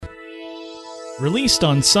Released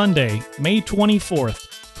on Sunday, May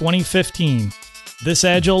 24th, 2015. This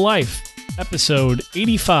Agile Life, Episode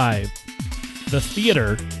 85, The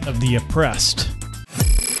Theater of the Oppressed.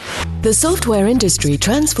 The software industry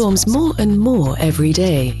transforms more and more every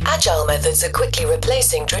day. Agile methods are quickly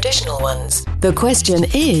replacing traditional ones. The question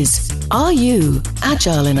is, are you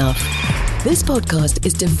agile enough? This podcast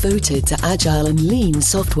is devoted to agile and lean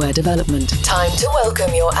software development. Time to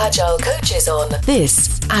welcome your agile coaches on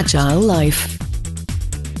This Agile Life.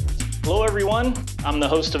 Hello everyone, I'm the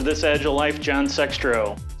host of This Agile Life, John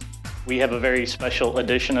Sextro. We have a very special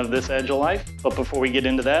edition of This Agile Life, but before we get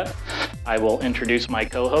into that, I will introduce my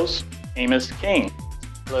co-host, Amos King.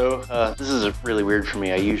 Hello, this is really weird for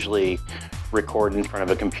me. I usually record in front of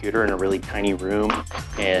a computer in a really tiny room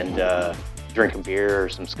and drink a beer or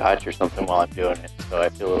some scotch or something while I'm doing it, so I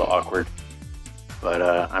feel a little awkward, but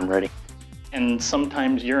I'm ready. And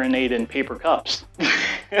sometimes urinate in paper cups.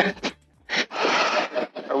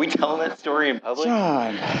 Are we telling that story in public?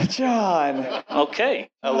 John. Okay.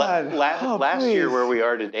 Last year where we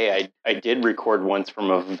are today, I did record once from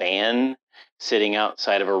a van sitting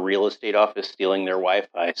outside of a real estate office stealing their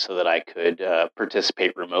Wi-Fi so that I could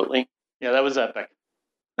participate remotely. Yeah, that was epic.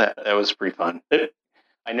 That was pretty fun.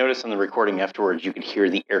 I noticed on the recording afterwards, you could hear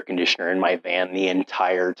the air conditioner in my van the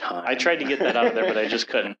entire time. I tried to get that out of there, but I just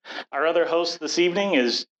couldn't. Our other host this evening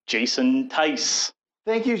is Jason Tice.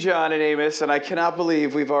 Thank you, John and Amos, and I cannot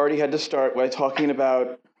believe we've already had to start by talking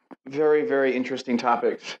about very, very interesting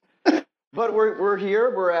topics. But we're here.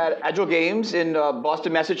 We're at Agile Games in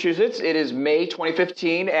Boston, Massachusetts. It is May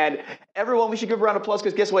 2015, and everyone, we should give a round of applause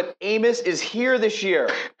because guess what? Amos is here this year.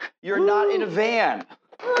 You're not in a van.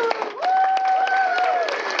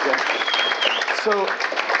 So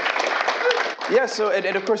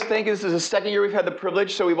of course, thank you. This is the second year we've had the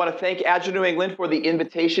privilege, so we want to thank Agile New England for the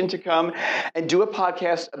invitation to come and do a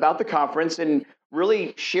podcast about the conference and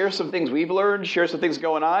really share some things we've learned, share some things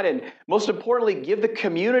going on, and most importantly, give the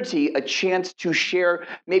community a chance to share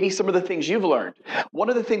maybe some of the things you've learned. One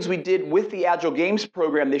of the things we did with the Agile Games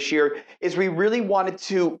program this year is we really wanted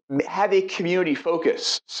to have a community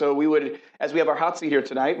focus. So we would, as we have our hot seat here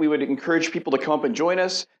tonight, we would encourage people to come up and join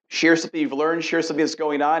us, share something you've learned, share something that's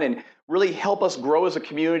going on, and really help us grow as a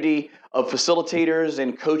community of facilitators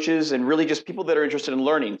and coaches and really just people that are interested in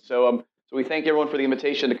learning. So we thank everyone for the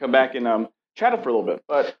invitation to come back and chat it for a little bit.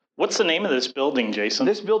 But what's the name of this building, Jason?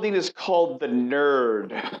 This building is called the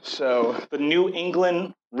NERD. So the New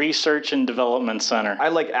England Research and Development Center. I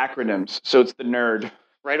like acronyms, so it's the NERD.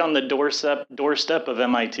 Right on the doorstep of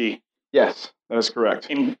MIT. Yes, that is correct.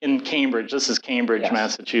 In Cambridge. This is Cambridge, yes.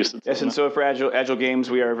 Massachusetts. Yes, and so for Agile Games,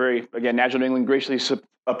 we are Agile New England graciously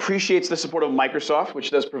appreciates the support of Microsoft,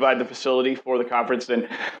 which does provide the facility for the conference. And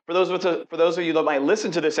for those of you that might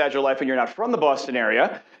listen to this Agile Life and you're not from the Boston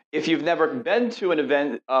area, if you've never been to an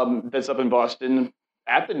event that's up in Boston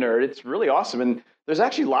at the NERD, it's really awesome. And there's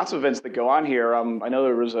actually lots of events that go on here. I know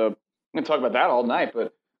there was I'm going to talk about that all night,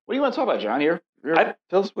 but what do you want to talk about, John, here?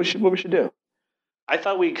 Tell us what we should do. I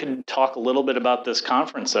thought we could talk a little bit about this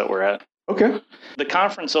conference that we're at. Okay. The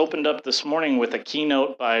conference opened up this morning with a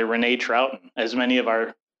keynote by Renee Troughton. As many of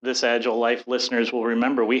our This Agile Life listeners will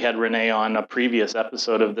remember, we had Renee on a previous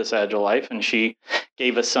episode of This Agile Life, and she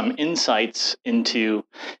gave us some insights into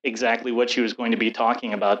exactly what she was going to be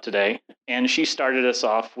talking about today. And she started us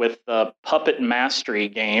off with the Puppet Mastery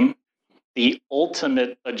game, the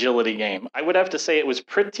ultimate agility game. I would have to say it was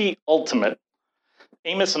pretty ultimate.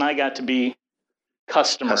 Amos and I got to be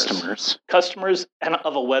customers and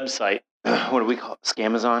of a website. What do we call it?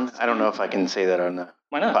 Scamazon? I don't know if I can say that on the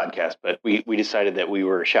podcast, but we decided that we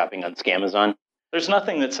were shopping on Scamazon. There's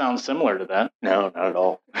nothing that sounds similar to that. No, not at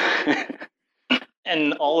all.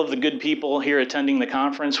 And all of the good people here attending the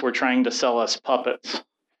conference were trying to sell us puppets.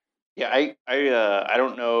 Yeah, I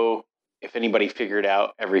don't know if anybody figured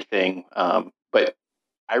out everything, but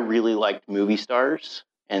I really liked movie stars,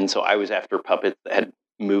 and so I was after puppets that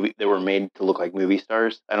were made to look like movie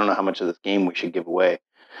stars. I don't know how much of this game we should give away.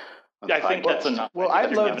 Yeah, I think that's enough. Well,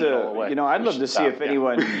 I'd love to see if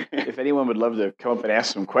anyone would love to come up and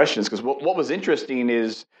ask some questions, because what was interesting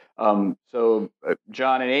is,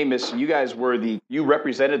 John and Amos, you guys you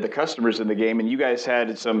represented the customers in the game, and you guys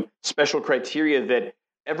had some special criteria that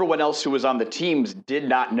everyone else who was on the teams did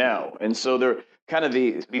not know, and so they're kind of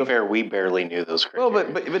to be fair, we barely knew those criteria.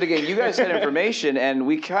 Well, but again, you guys had information, and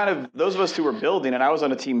we those of us who were building, and I was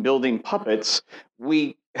on a team building puppets,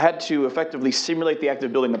 we had to effectively simulate the act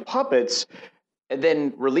of building the puppets, and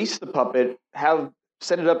then release the puppet,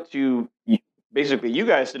 send it up to basically you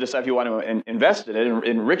guys to decide if you want to invest in it,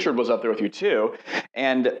 and Richard was up there with you too,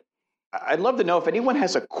 and I'd love to know if anyone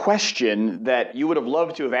has a question that you would have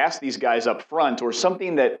loved to have asked these guys up front, or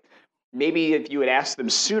something that maybe if you had asked them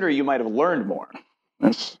sooner, you might have learned more.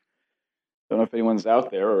 Don't know if anyone's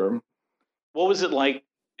out there. Or what was it like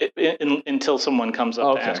until someone comes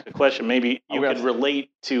up to ask a question? Maybe you could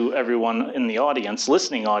relate to everyone in the audience,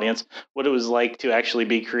 listening audience, what it was like to actually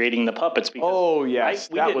be creating the puppets. Because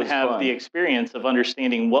we didn't have the experience of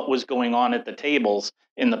understanding what was going on at the tables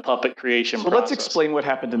in the puppet creation process. Let's explain what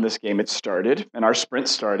happened in this game. It started, and our sprint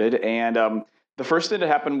started, and the first thing that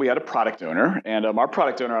happened, we had a product owner, and our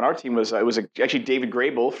product owner on our team was actually David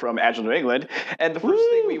Grable from Agile New England. And the first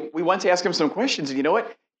thing we went to ask him some questions, and you know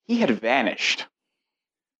what? He had vanished.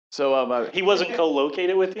 So he wasn't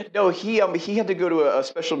co-located with you? No, he had to go to a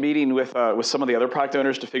special meeting with some of the other product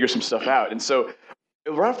owners to figure some stuff out. And so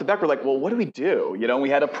right off the bat, we're like, well, what do we do? You know, we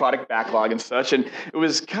had a product backlog and such, and it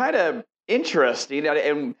was kind of interesting.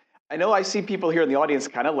 And I know I see people here in the audience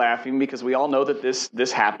kind of laughing because we all know that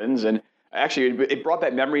this happens. And actually, it brought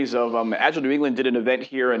back memories of Agile New England did an event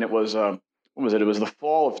here, and it was what was it? It was the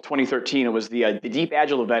fall of 2013. It was the Deep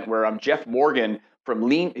Agile event where Jeff Morgan from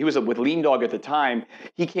Lean, he was with Lean Dog at the time.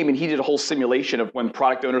 He came and he did a whole simulation of when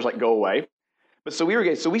product owners go away. But so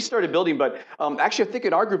we started building. But actually, I think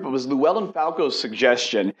in our group it was Llewellyn Falco's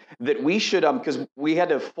suggestion that we should, because we had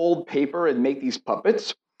to fold paper and make these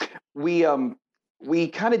puppets. We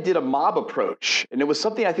kind of did a mob approach, and it was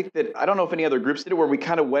something I think that I don't know if any other groups did it, where we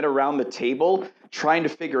kind of went around the table trying to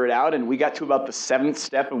figure it out, and we got to about the 7th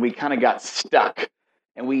step, and we kind of got stuck,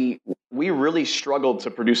 and we really struggled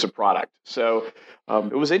to produce a product. So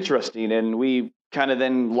it was interesting, and we kind of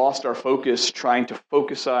then lost our focus trying to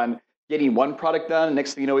focus on getting one product done.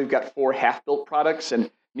 Next thing you know, we've got 4 half-built products, and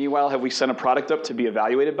meanwhile, have we sent a product up to be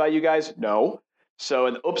evaluated by you guys? No. So,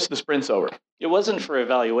 and oops, the sprint's over. It wasn't for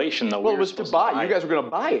evaluation, though. Well, it was to buy. You guys were going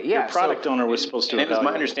to buy it. Yeah. Your product owner was supposed to. And it was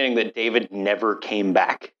my understanding that David never came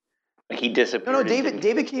back. He disappeared. No,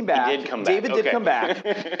 David came back. He did come back. David did come back,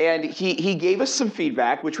 and he gave us some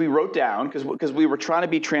feedback, which we wrote down because we were trying to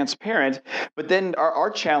be transparent. But then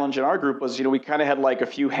our challenge in our group was, we kind of had a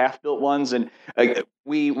few half-built ones, and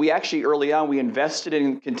we actually early on we invested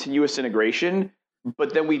in continuous integration,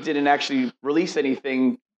 but then we didn't actually release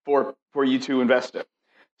anything for you to invest in.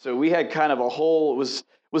 So we had kind of a whole, it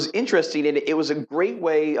was interesting, and it was a great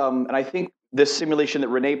way, and I think this simulation that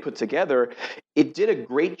Renee put together, it did a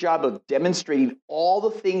great job of demonstrating all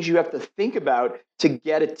the things you have to think about to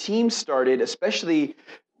get a team started, especially,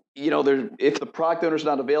 if the product owner's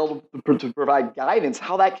not available to provide guidance,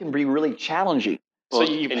 how that can be really challenging. So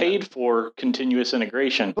you paid for continuous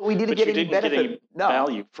integration, but we didn't get any benefit,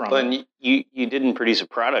 value from it. And you didn't produce a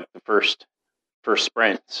product the first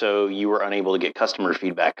sprint, so you were unable to get customer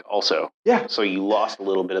feedback also. Yeah. So you lost a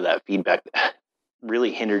little bit of that feedback that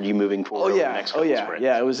really hindered you moving forward over the next couple sprints.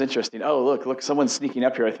 Yeah, it was interesting. Oh, look, someone's sneaking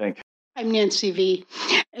up here, I think. I'm Nancy V,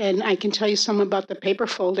 and I can tell you some about the paper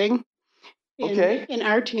folding. In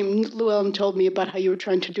our team, Llewellyn told me about how you were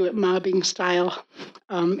trying to do it mobbing style.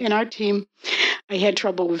 In our team, I had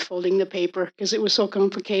trouble with folding the paper because it was so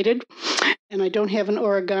complicated, and I don't have an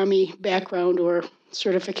origami background or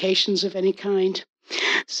certifications of any kind.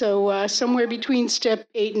 So somewhere between step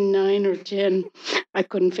 8 and 9 or 10, I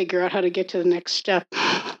couldn't figure out how to get to the next step.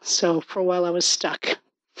 So for a while I was stuck.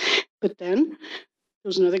 But then there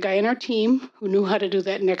was another guy in our team who knew how to do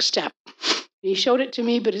that next step. He showed it to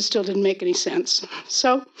me, but it still didn't make any sense.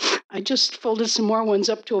 So I just folded some more ones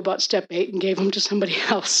up to about step 8 and gave them to somebody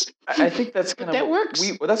else. I think that's kind of that works.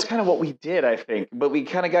 That's kind of what we did, I think. But we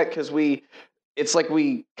kind of got, because it's like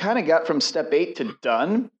we kind of got from step 8 to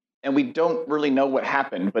done, and we don't really know what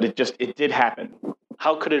happened, but it did happen.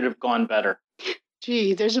 How could it have gone better?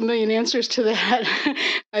 Gee, there's a million answers to that.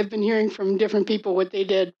 I've been hearing from different people what they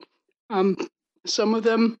did. Some of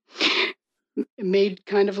them made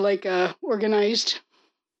kind of like a organized,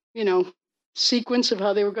 sequence of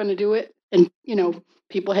how they were going to do it. And,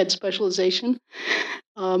 people had specialization.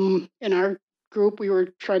 In our group, we were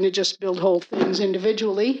trying to just build whole things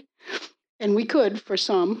individually. And we could, for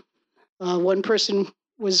some. One person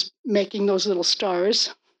was making those little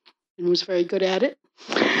stars and was very good at it.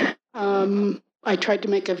 I tried to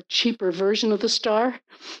make a cheaper version of the star.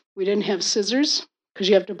 We didn't have scissors because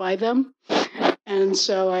you have to buy them. And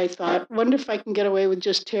so I thought, wonder if I can get away with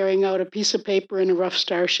just tearing out a piece of paper in a rough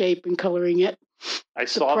star shape and coloring it. I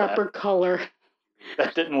saw the proper color.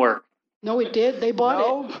 That didn't work. No, it did. They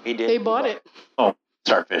bought it. He did. They bought it. Oh,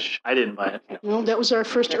 Starfish. I didn't buy it. No, that was our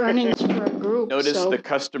first earnings for our group. Notice the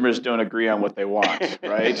customers don't agree on what they want,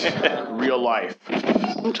 right? Real life.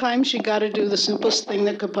 Sometimes you got to do the simplest thing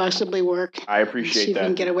that could possibly work. I appreciate see if that. you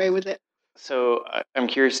can get away with it. So I'm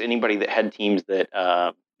curious, anybody that had teams that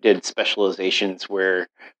did specializations where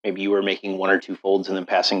maybe you were making 1 or 2 folds and then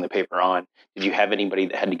passing the paper on, did you have anybody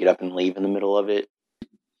that had to get up and leave in the middle of it?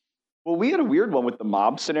 Well, we had a weird one with the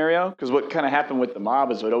mob scenario, because what kind of happened with the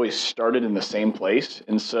mob is it always started in the same place.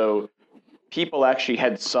 And so people actually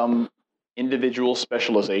had some individual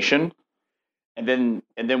specialization. And then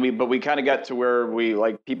we kind of got to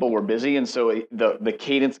where people were busy. And so the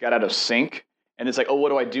cadence got out of sync. And it's like, oh, what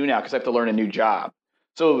do I do now? Because I have to learn a new job.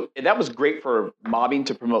 So that was great for mobbing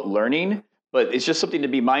to promote learning, but it's just something to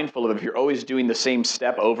be mindful of if you're always doing the same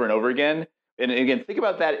step over and over again. And again, think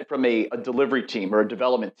about that from a delivery team or a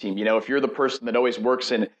development team. If you're the person that always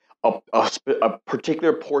works in a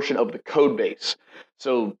particular portion of the code base.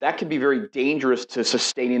 So that can be very dangerous to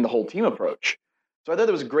sustaining the whole team approach. So I thought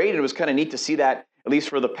it was great, and it was kind of neat to see that, at least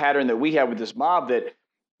for the pattern that we have with this mob, that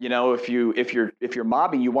if you're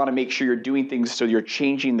mobbing, you want to make sure you're doing things so you're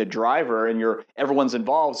changing the driver and everyone's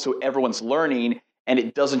involved, so everyone's learning, and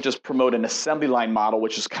it doesn't just promote an assembly line model,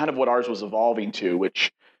 which is kind of what ours was evolving to,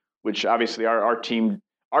 which obviously our team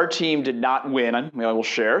did not win. I will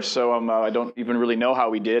share, so I don't even really know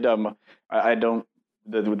how we did. I don't.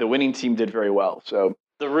 The winning team did very well. So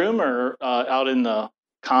the rumor out in the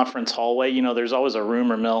conference hallway, there's always a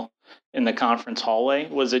rumor mill in the conference hallway,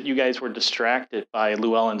 was that you guys were distracted by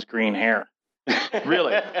Llewellyn's green hair.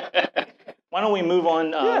 Really? Why don't we move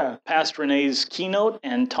on past Renee's keynote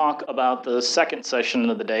and talk about the second session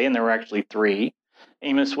of the day, and there were actually 3.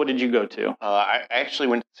 Amos, what did you go to? I actually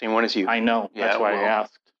went to the same one as you. I know. That's why I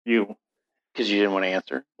asked you. Because you didn't want to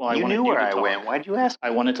answer. Well, you knew where I went. Why'd you ask? I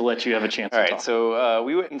wanted to let you have a chance to talk. All right, so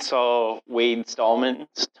we went and saw Wade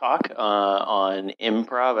Stallman's talk on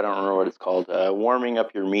improv. I don't remember what it's called. Warm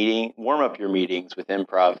up your meetings with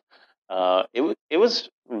improv. It was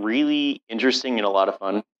really interesting and a lot of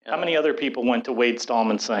fun. How many other people went to Wade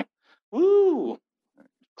Stallman's thing? Woo!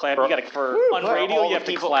 Clap. You got to on radio. You have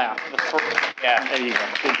to clap. Yeah, there you go.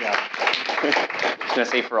 Good job. I was going to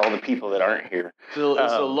say for all the people that aren't here. It's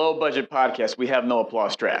a low budget podcast. We have no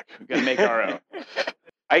applause track. We've got to make our own.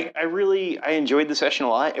 I enjoyed the session a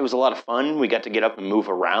lot. It was a lot of fun. We got to get up and move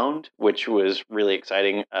around, which was really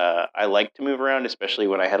exciting. I like to move around, especially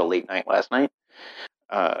when I had a late night last night.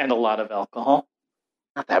 And a lot of alcohol.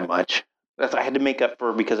 Not that much. I had to make up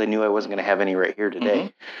for because I knew I wasn't going to have any right here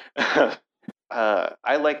today. Mm-hmm.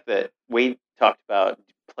 I like that Wade talked about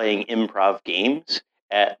playing improv games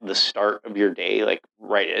at the start of your day, like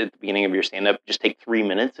right at the beginning of your stand-up. Just take 3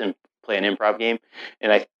 minutes and play an improv game.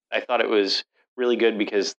 And I thought it was really good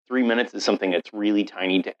because 3 minutes is something that's really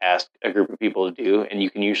tiny to ask a group of people to do. And you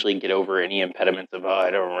can usually get over any impediments of, I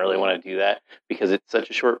don't really want to do that because it's such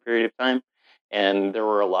a short period of time. And there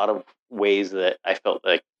were a lot of ways that I felt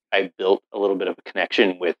like I built a little bit of a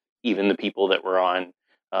connection with even the people that were on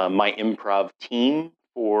my improv team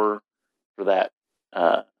for that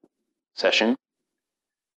session.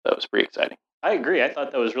 That was pretty exciting. I agree. I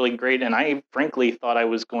thought that was really great. And I frankly thought I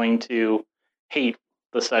was going to hate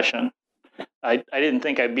the session. I didn't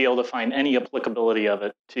think I'd be able to find any applicability of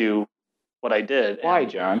it to what I did. Why,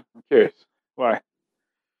 John? I'm curious. Why?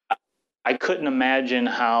 I couldn't imagine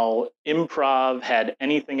how improv had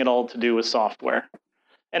anything at all to do with software.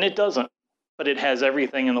 And it doesn't. But it has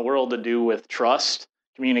everything in the world to do with trust,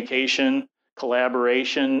 communication,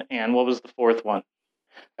 collaboration, and what was the fourth one?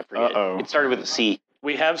 I forget. It started with a C.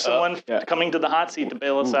 We have someone coming to the hot seat to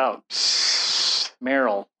bail us out.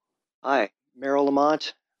 Merrill. Hi, Merrill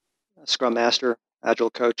Lamont, Scrum Master, Agile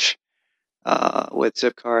Coach with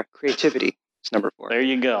Zipcar. Creativity is number 4. There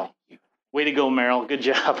you go. Way to go, Merrill. Good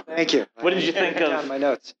job. Thank you. What did you think of my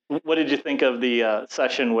notes? What did you think of the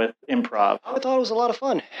session with improv? I thought it was a lot of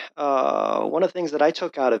fun. One of the things that I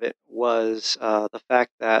took out of it was the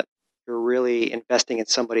fact that you're really investing in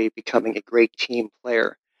somebody becoming a great team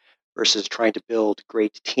player versus trying to build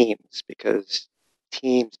great teams, because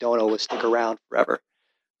teams don't always stick around forever.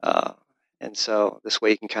 And so this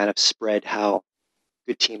way you can kind of spread how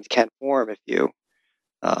good teams can form if you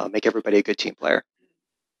make everybody a good team player.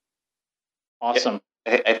 Awesome.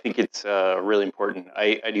 I think it's really important.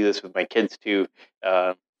 I do this with my kids too,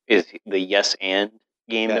 is the yes and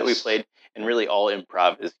game that we played. And really all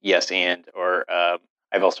improv is yes and, or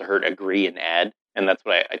I've also heard agree and add. And that's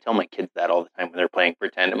what I tell my kids that all the time when they're playing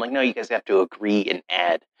pretend. I'm like, no, you guys have to agree and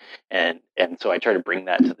add. And so I try to bring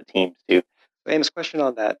that to the teams too. Amos, question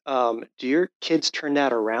on that. Do your kids turn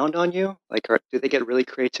that around on you? Like, do they get really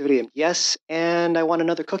creativity? And yes, and I want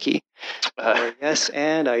another cookie. Or yes,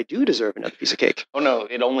 and I do deserve another piece of cake. Oh, no,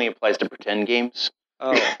 it only applies to pretend games.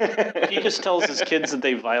 Oh, He just tells his kids that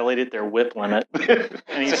they violated their whip limit,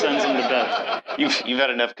 and he sends them to bed. You've had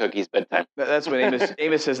enough cookies. Bedtime. That's when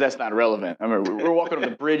Amos says that's not relevant. I remember we were walking over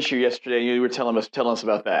the bridge here yesterday. And you were telling us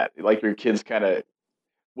about that. Like your kids kind of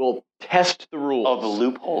will test the rules. Oh, the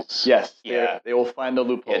loopholes. Yes. Yeah. They will find the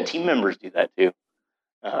loopholes. Yeah, team members do that too.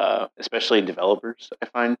 Especially developers, I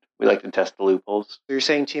find. We like to test the loopholes. so you're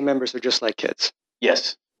saying team members are just like kids?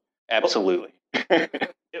 Yes, absolutely.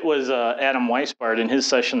 It was Adam Weisbart in his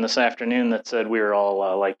session this afternoon that said we were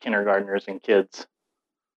all like kindergartners and kids.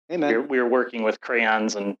 Amen. We were working with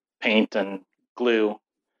crayons and paint and glue,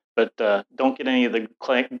 but don't get any of the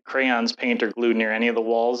crayons, paint, or glue near any of the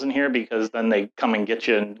walls in here because then they come and get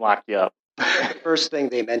you and lock you up. First thing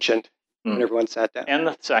they mentioned when everyone sat down. And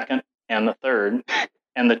the second, and the third,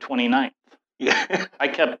 and the 29th. I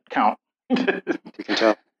kept count. You can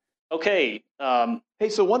tell. Okay. Hey,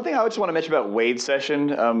 so one thing I just want to mention about Wade's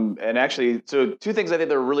session, and actually, so two things I think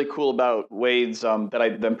that are really cool about Wade's that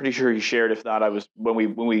I'm pretty sure he shared. If not, I was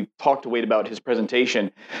when we talked to Wade about his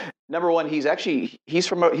presentation. Number one, he's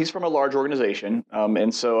from a large organization,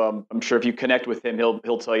 and so I'm sure if you connect with him,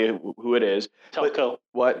 he'll tell you who it is. Telco.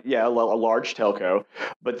 But, a large telco,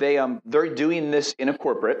 but they're doing this in a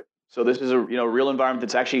corporate. So this is a real environment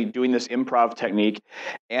that's actually doing this improv technique,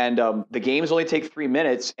 and the games only take 3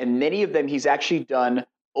 minutes, and many of them he's actually done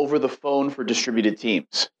over the phone for distributed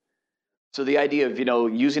teams. So the idea of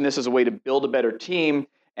using this as a way to build a better team,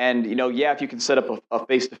 and if you can set up a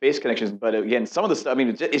face-to-face connection, but again, some of the stuff,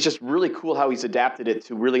 it's just really cool how he's adapted it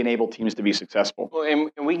to really enable teams to be successful. Well,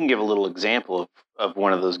 and we can give a little example of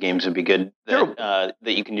one of those games would be good that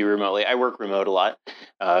you can do remotely. I work remote a lot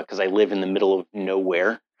because I live in the middle of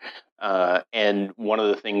nowhere. And one of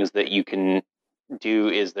the things that you can do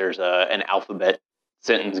is there's an alphabet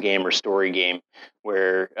sentence game or story game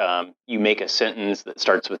where you make a sentence that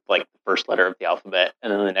starts with like the first letter of the alphabet,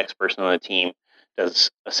 and then the next person on the team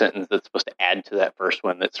does a sentence that's supposed to add to that first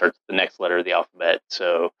one that starts with the next letter of the alphabet.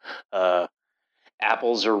 So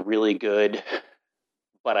apples are really good,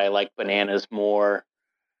 but I like bananas more.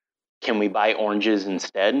 Can we buy oranges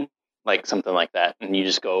instead? Like something like that. And you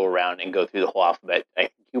just go around and go through the whole alphabet.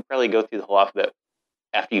 You probably go through the whole alphabet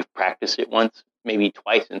after you've practiced it once, maybe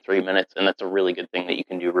twice in 3 minutes. And that's a really good thing that you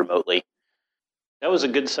can do remotely. That was a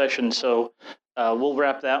good session. So we'll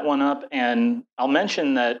wrap that one up. And I'll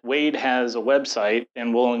mention that Wade has a website,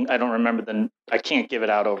 and I don't remember I can't give it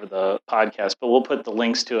out over the podcast, but we'll put the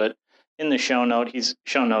links to it in the show notes.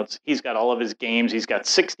 He's got all of his games. He's got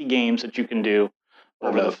 60 games that you can do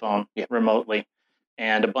over the phone remotely,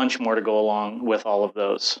 and a bunch more to go along with all of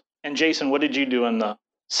those. And Jason, what did you do in the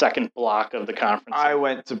second block of the conference? I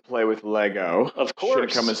went to play with Lego. Of course. Should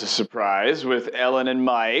have come as a surprise with Ellen and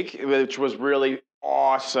Mike, which was really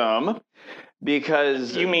awesome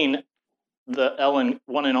because... You mean the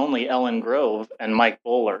one and only Ellen Grove and Mike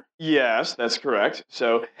Bowler. Yes, that's correct.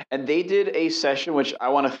 So, and they did a session, which I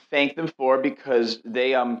want to thank them for because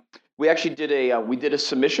they... We actually did a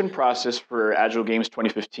submission process for Agile Games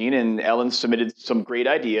 2015, and Ellen submitted some great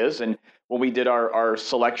ideas. And when we did our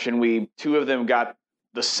selection, two of them got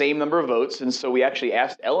the same number of votes, and so we actually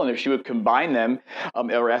asked Ellen if she would combine them,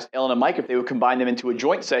 or asked Ellen and Mike if they would combine them into a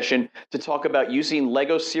joint session to talk about using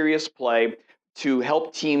Lego Serious Play to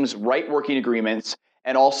help teams write working agreements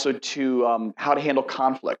and also to how to handle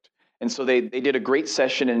conflict. And so they did a great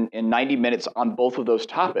session in 90 minutes on both of those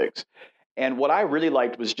topics. And what I really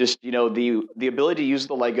liked was just, the ability to use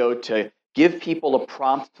the Lego to give people a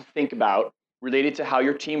prompt to think about related to how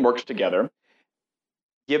your team works together,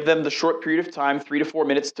 give them the short period of time, 3 to 4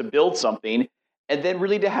 minutes to build something, and then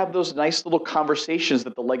really to have those nice little conversations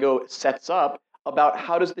that the Lego sets up about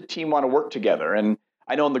how does the team want to work together. And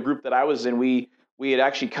I know in the group that I was in, we had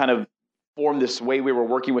actually kind of formed this way we were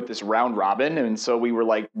working with this round robin. And so we were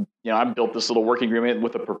like, I built this little working agreement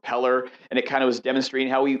with a propeller, and it kind of was demonstrating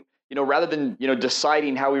how we, rather than,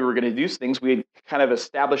 deciding how we were going to do things, we had kind of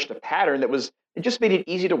established a pattern it just made it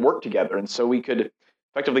easy to work together. And so we could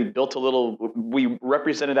effectively we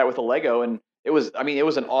represented that with a Lego, and it was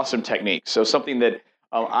an awesome technique. So something that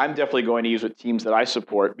I'm definitely going to use with teams that I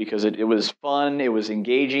support because it was fun, it was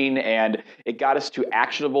engaging, and it got us to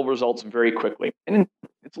actionable results very quickly. And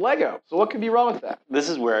it's Lego, so what could be wrong with that? This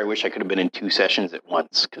is where I wish I could have been in 2 sessions at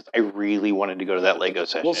once because I really wanted to go to that Lego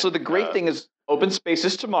session. Well, so the great thing is Open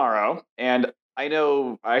Spaces tomorrow, and I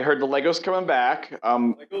heard the Legos coming back.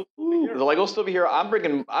 The Legos still be here. I'm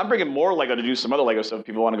bringing more Lego to do some other Lego stuff.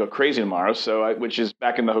 People want to go crazy tomorrow, which is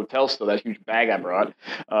back in the hotel still. That huge bag I brought.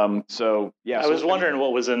 I was wondering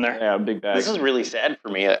what was in there. Yeah, a big bag. This is really sad for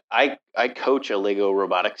me. I coach a Lego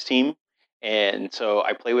robotics team, and so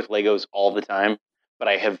I play with Legos all the time. but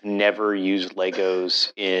I have never used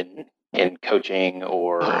Legos in coaching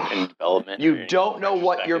or in development. You don't know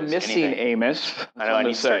what you're missing, Amos. I know. I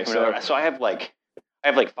need to start. So I have like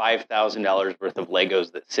 $5,000 worth of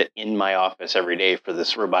Legos that sit in my office every day for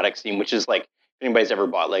this robotics team, which is like, if anybody's ever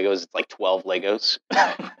bought Legos, it's like 12 Legos.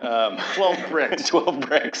 12 bricks. 12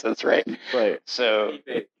 bricks, that's right. Right. So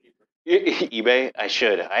eBay, I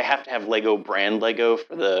should. I have to have Lego brand Lego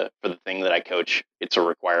for the thing that I coach. It's a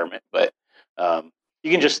requirement, but you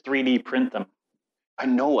can just 3D print them. I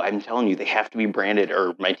know, I'm telling you, they have to be branded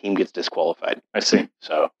or my team gets disqualified. I see.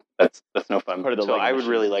 So that's no fun. Part of the so Lego I would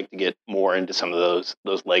machine. really like to get more into some of those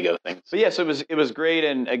Lego things. So yes, it was great,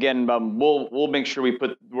 and again, we'll make sure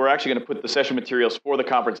we're actually going to put the session materials for the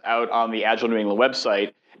conference out on the Agile New England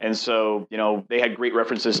website, and so they had great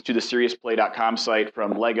references to the SeriousPlay.com site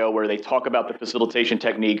from Lego where they talk about the facilitation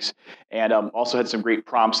techniques, and also had some great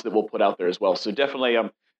prompts that we'll put out there as well. So definitely,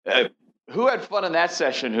 who had fun in that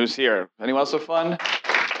session? Who's here? Anyone else have fun?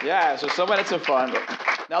 Yeah, so someone had some fun.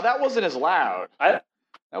 Now that wasn't as loud. That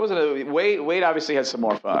wasn't Wade obviously had some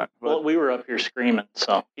more fun. Well, we were up here screaming,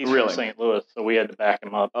 so he's Really? from St. Louis, so we had to back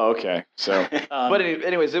him up. Oh, okay. So, but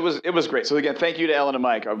anyways, it was great. So again, thank you to Ellen and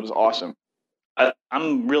Mike. It was awesome.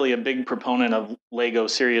 I'm really a big proponent of Lego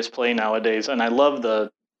Serious Play nowadays, and I love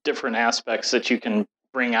the different aspects that you can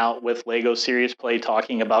bring out with Lego Serious Play,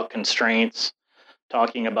 talking about constraints,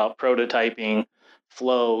 talking about prototyping,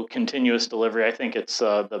 flow, continuous delivery. I think it's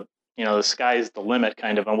the sky's the limit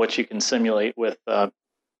kind of on what you can simulate with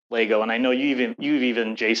Lego. And I know you've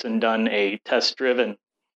even Jason done a test driven.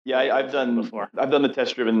 Yeah, I've done before. I've done the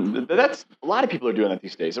test driven. That's a lot of people are doing that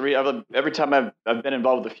these days. Every time I've been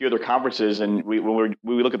involved with a few other conferences, and when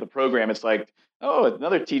we look at the program, it's like, oh,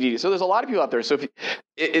 another TD. So there's a lot of people out there. So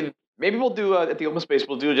if maybe we'll do at the open space,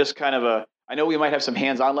 we'll do just kind of a. I know we might have some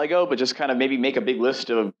hands-on Lego, but just kind of maybe make a big list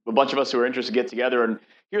of a bunch of us who are interested to get together. And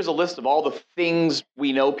here's a list of all the things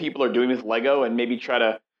we know people are doing with Lego, and maybe try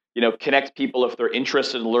to connect people if they're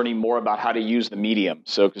interested in learning more about how to use the medium.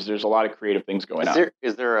 So because there's a lot of creative things going on.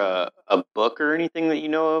 Is there a book or anything that you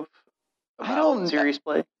know of about Serious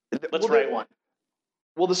Play? Let's write one.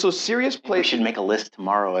 Well, so Serious Play. We should make a list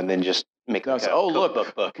tomorrow and then just make a look.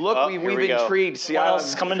 book. Look, we've intrigued. See, what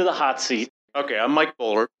else? Come into the hot seat. Okay, I'm Mike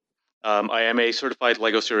Bowler. I am a certified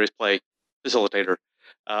Lego Serious Play facilitator.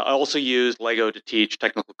 I also use Lego to teach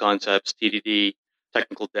technical concepts, TDD,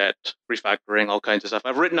 technical debt, refactoring, all kinds of stuff.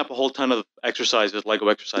 I've written up a whole ton of exercises, Lego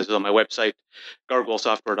exercises on my website,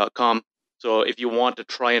 gargoylesoftware.com. So if you want to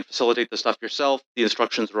try and facilitate the stuff yourself, the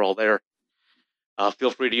instructions are all there. Feel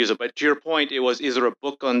free to use it. But to your point, is there a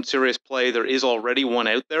book on Serious Play? There is already one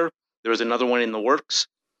out there. There is another one in the works.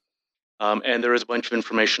 And there is a bunch of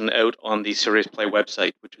information out on the Serious Play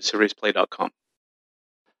website, which is seriousplay.com.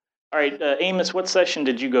 All right, Amos, what session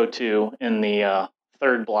did you go to in the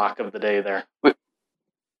third block of the day there?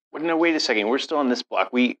 No, wait a second. We're still on this block.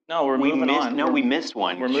 We're moving on. No, we missed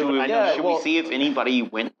one. We're moving. Should we see if anybody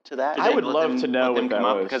went to that? I would love to know what that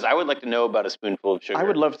was. Because I would like to know about a spoonful of sugar. I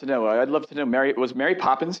would love to know. I'd love to know. Was Mary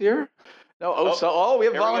Poppins here? No. We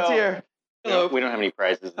have a volunteer. Hello. We don't have any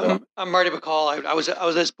prizes though. I'm Marty McCall. I was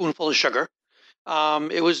a spoonful of sugar.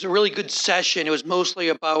 It was a really good session. It was mostly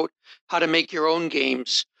about how to make your own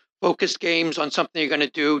games, focused games on something you're going to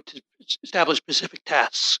do to establish specific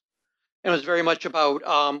tasks. And it was very much about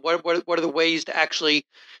what are the ways to actually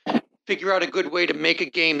figure out a good way to make a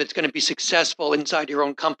game that's going to be successful inside your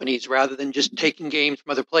own companies rather than just taking games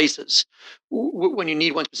from other places when you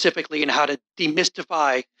need one specifically, and how to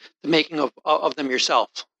demystify the making of them yourself.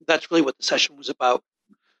 That's really what the session was about.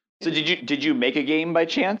 So did you make a game by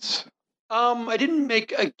chance? I didn't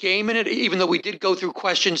make a game in it, even though we did go through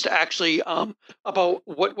questions to actually about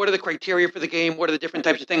what are the criteria for the game, what are the different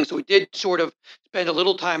types of things. So we did sort of spend a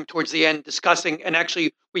little time towards the end discussing, and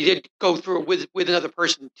actually we did go through it with another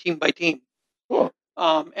person, team by team, cool.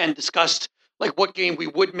 And discussed like what game we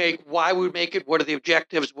would make, why we would make it, what are the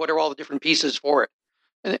objectives, what are all the different pieces for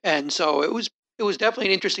it, and so it was definitely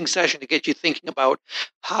an interesting session to get you thinking about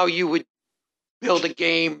how you would build a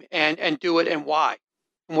game and do it and why.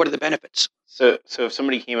 And what are the benefits? So if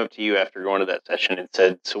somebody came up to you after going to that session and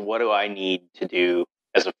said, so what do I need to do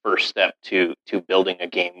as a first step to building a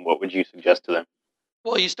game, what would you suggest to them?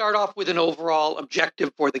 Well, you start off with an overall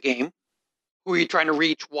objective for the game. Who are you trying to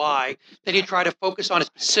reach? Why? Then you try to focus on a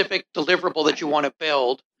specific deliverable that you want to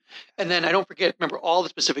build. And then I don't remember all the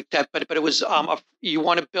specific steps, but it was you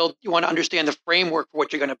want to understand the framework for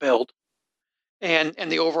what you're going to build. And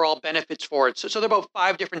the overall benefits for it. So there are about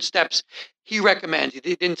 5 different steps he recommends. He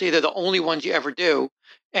didn't say they're the only ones you ever do.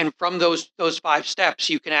 And from those 5 steps,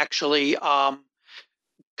 you can actually kind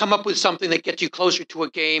come up with something that gets you closer to a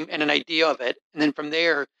game and an idea of it, and then from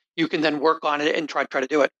there you can then work on it and try to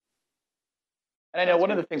do it. And I know one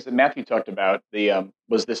of the things that Matthew talked about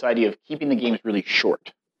was this idea of keeping the games really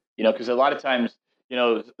short. Because a lot of times,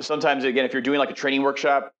 sometimes again, if you're doing like a training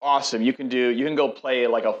workshop, awesome, you can go play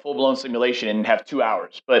like a full blown simulation and have 2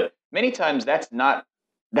 hours. But many times that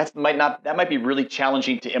might be really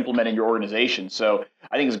challenging to implement in your organization. So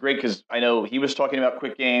I think it's great because I know he was talking about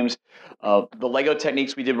quick games. The Lego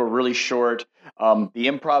techniques we did were really short. The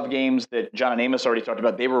improv games that John and Amos already talked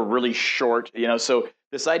about, they were really short. So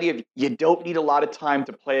this idea of you don't need a lot of time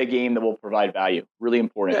to play a game that will provide value, really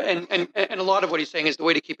important. Yeah, and a lot of what he's saying is the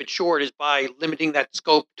way to keep it short is by limiting that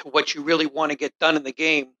scope to what you really want to get done in the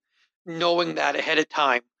game, knowing that ahead of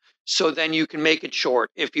time. So then you can make it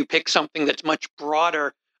short. If you pick something that's much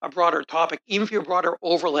broader, a broader topic, even if you're a broader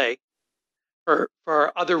overlay for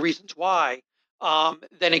other reasons why,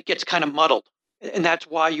 then it gets kind of muddled. And that's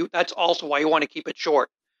also why you want to keep it short,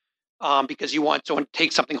 because you want someone to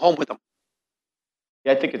take something home with them.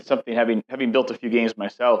 Yeah, I think it's something, having built a few games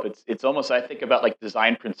myself, it's almost, I think about like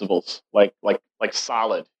design principles, like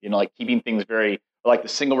solid, like keeping things very, like the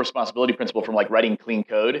single responsibility principle from like writing clean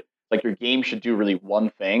code. Like your game should do really one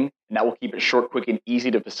thing, and that will keep it short, quick, and easy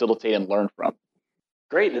to facilitate and learn from.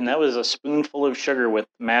 Great, and that was a spoonful of sugar with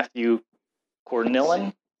Matthew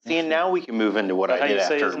Cornillan. See, and now we can move into what I did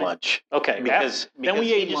after lunch. Okay, because then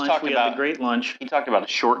we ate lunch. We had a great lunch. He talked about a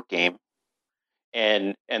short game,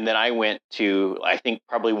 and then I went to, I think,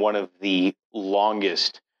 probably one of the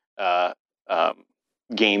longest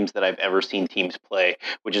games that I've ever seen teams play,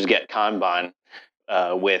 which is Get Kanban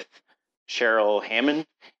with Cheryl Hammond,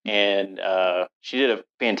 and she did a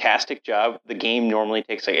fantastic job. The game normally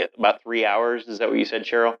takes like about 3 hours. Is that what you said,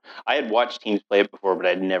 Cheryl? I had watched teams play it before, but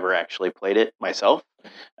I'd never actually played it myself.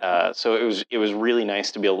 So it was really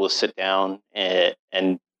nice to be able to sit down and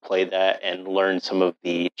play that and learn some of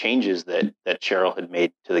the changes that Cheryl had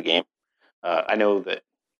made to the game. I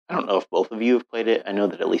don't know if both of you have played it. I know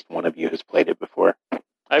that at least one of you has played it before.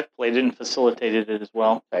 I've played it and facilitated it as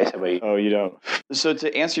well. Nice. How about you? Oh, you don't. So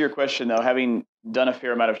to answer your question, though, having done a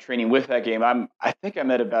fair amount of training with that game, I think I'm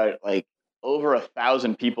at about like over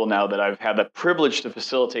 1,000 people now that I've had the privilege to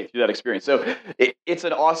facilitate through that experience. So it's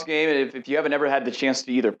an awesome game, and if you haven't ever had the chance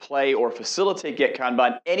to either play or facilitate Get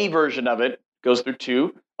Kanban, any version of it goes through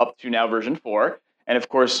 2, up to now version 4. And of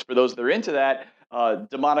course, for those that are into that,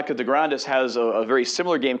 Demonica de Grandes has a very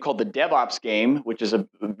similar game called the DevOps game, which is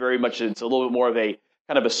it's a little bit more of a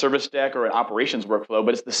kind of a service deck or an operations workflow,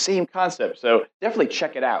 but it's the same concept. So definitely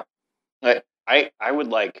check it out. I would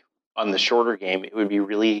like, on the shorter game, it would be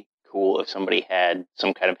really cool if somebody had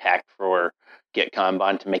some kind of hack for Get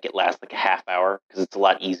Kanban to make it last like a half hour, because it's a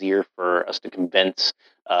lot easier for us to convince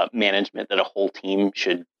management that a whole team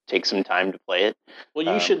should take some time to play it.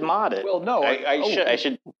 Well, you should mod it. Well, no, I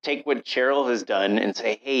should take what Cheryl has done and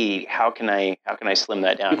say, hey, how can I slim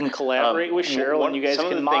that down? You can collaborate with Cheryl, and you guys can mod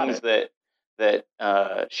it. Some of the things that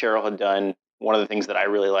Cheryl had done, one of the things that I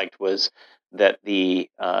really liked was that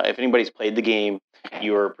if anybody's played the game,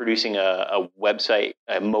 you're producing a website,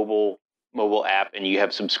 a mobile app, and you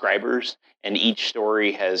have subscribers, and each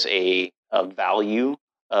story has a value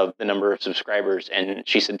of the number of subscribers. And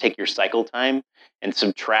she said, take your cycle time and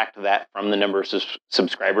subtract that from the number of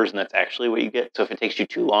subscribers, and that's actually what you get. So if it takes you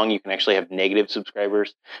too long, you can actually have negative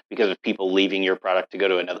subscribers because of people leaving your product to go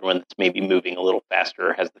to another one that's maybe moving a little faster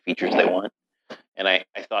or has the features they want. And I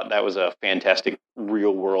thought that was a fantastic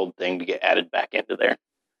real-world thing to get added back into there.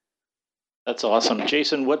 That's awesome.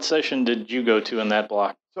 Jason, what session did you go to in that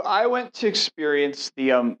block? So I went to experience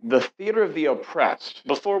the Theater of the Oppressed.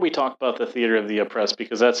 Before we talk about the Theater of the Oppressed,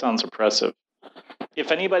 because that sounds oppressive,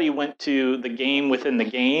 if anybody went to the game within the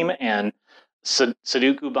game and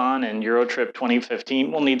Sudoku-Ban and Eurotrip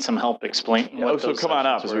 2015, we'll need some help explaining. So come on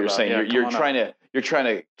up, is what you're saying. Yeah, you're trying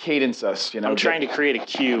to cadence us. I'm trying to create a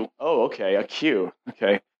queue. Oh, okay, a queue.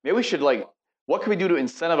 Okay, maybe we should what can we do to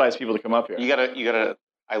incentivize people to come up here? You gotta.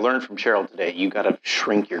 I learned from Cheryl today. You gotta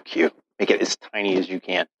shrink your queue, make it as tiny as you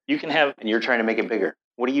can. You can have, and you're trying to make it bigger.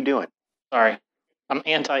 What are you doing? Sorry, I'm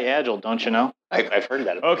anti-agile. Don't you know? I've heard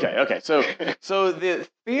that. Okay. So the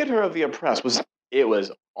Theater of the Oppressed was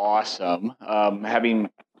awesome.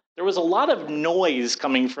 There was a lot of noise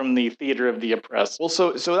coming from the Theater of the Oppressed. Well,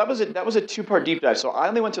 so that was a 2-part deep dive. So I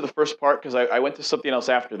only went to the first part because I went to something else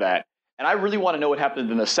after that. And I really want to know what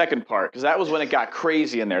happened in the second part, because that was when it got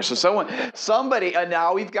crazy in there. So somebody, and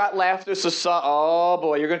now we've got laughter. Oh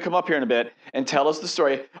boy, you're going to come up here in a bit and tell us the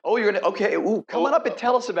story. Oh, you're going to, okay, come on up and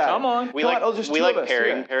tell us about it. Come on. We like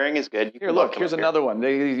pairing. Yeah. Pairing is good. Here, look, here's another one.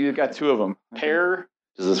 You got 2 of them. Pair.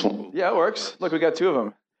 Does this one? Yeah, it works. Look, we got 2 of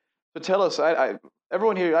them. So tell us,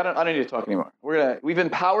 everyone here, I don't need to talk anymore. We've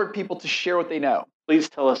empowered people to share what they know. Please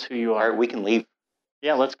tell us who you All are. right, we can leave.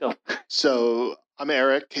 Yeah, let's go. So I'm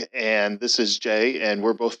Eric, and this is Jay, and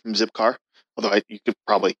we're both from Zipcar. Although you could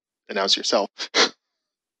probably announce yourself.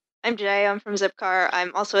 I'm Jay. I'm from Zipcar.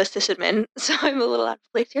 I'm also a sysadmin, so I'm a little out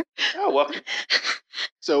of place here. Oh, welcome.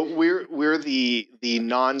 So we're the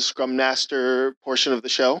non-Scrum Master portion of the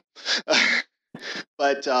show.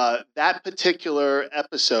 But that particular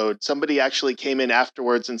episode, somebody actually came in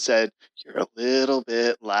afterwards and said, "You're a little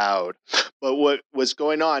bit loud." But what was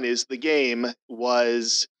going on is the game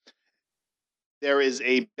was there is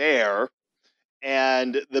a bear,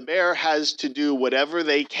 and the bear has to do whatever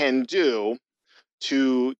they can do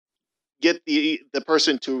to get the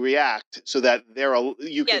person to react so that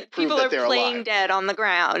you can prove people that are they're playing alive. dead on the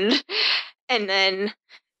ground, and then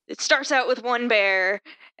it starts out with one bear,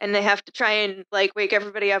 and they have to try and wake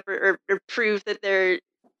everybody up or prove that they're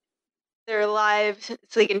alive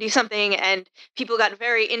so they can do something. And people got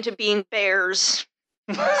very into being bears,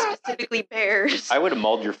 specifically bears. I would have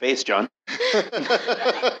mauled your face, John.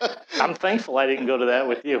 I'm thankful I didn't go to that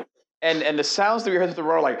with you. And the sounds that we heard through the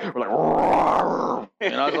roar, were like,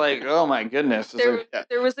 and I was like, oh my goodness. There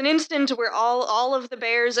was an instant where all of the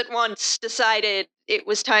bears at once decided it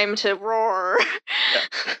was time to roar.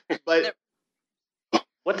 Yeah. But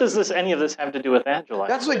what does any of this have to do with Agile?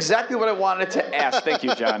 That's exactly what I wanted to ask. Thank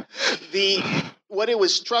you, John. What it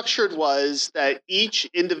was structured was that each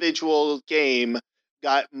individual game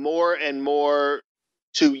got more and more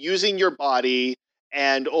to using your body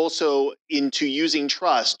and also into using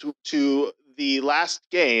trust. To the last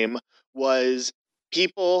game was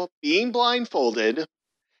people being blindfolded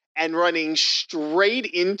and running straight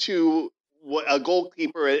into a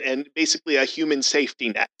goalkeeper and basically a human safety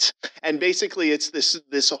net. And basically it's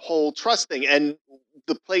this whole trust thing. And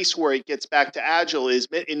the place where it gets back to Agile is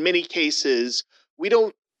in many cases, we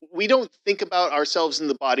don't think about ourselves in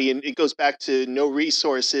the body, and it goes back to no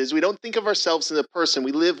resources. We don't think of ourselves in the person.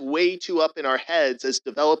 We live way too up in our heads as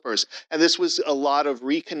developers. And this was a lot of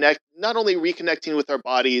not only reconnecting with our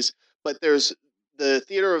bodies, but there's the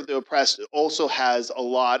Theater of the Oppressed also has a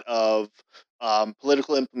lot of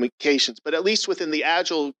political implications, but at least within the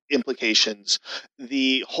Agile implications,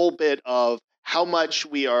 the whole bit of how much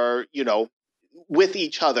we are, with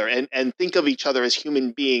each other and think of each other as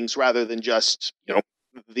human beings rather than just,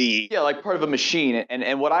 like part of a machine.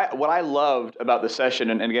 And what I loved about the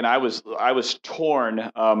session, and again, I was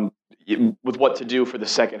torn with what to do for the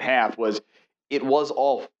second half, was it was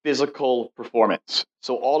all physical performance.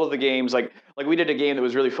 So all of the games, like we did a game that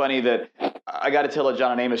was really funny that I got to tell a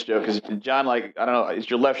John and Amos joke, because John, I don't know, it's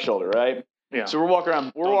your left shoulder, right? Yeah. So we're walking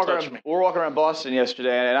around Boston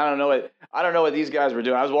yesterday, and I don't know what these guys were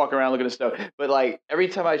doing. I was walking around looking at stuff, but every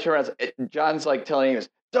time I turn around, John's telling us,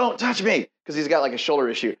 "Don't touch me," because he's got a shoulder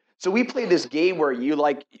issue. So we played this game where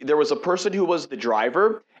there was a person who was the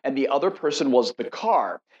driver, and the other person was the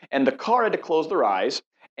car, and the car had to close their eyes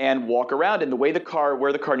and walk around, and where the car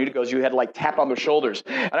needed to go, you had to tap on their shoulders.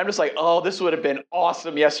 And I'm just oh, this would have been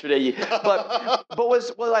awesome yesterday. But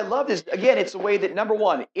what I loved is, again, it's a way that, number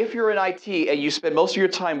one, if you're in IT and you spend most of your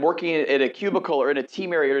time working at a cubicle or in a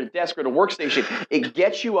team area or at a desk or at a workstation, it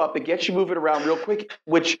gets you up, it gets you moving around real quick,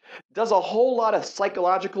 which does a whole lot of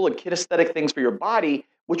psychological and kinesthetic things for your body,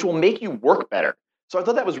 which will make you work better. So I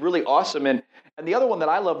thought that was really awesome. And the other one that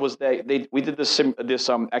I loved was we did this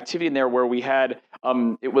activity in there where we had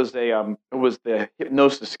it was the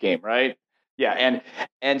hypnosis game, right? Yeah,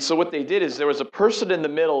 and so what they did is there was a person in the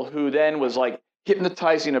middle who then was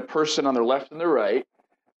hypnotizing a person on their left and their right,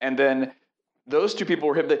 and then those two people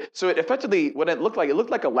were hypnotized. So it effectively, what it looked like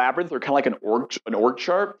a labyrinth or kind of like an org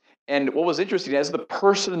chart. And what was interesting, as the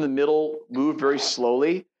person in the middle moved very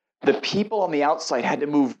slowly, the people on the outside had to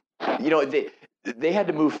move. They had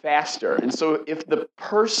to move faster. And so if the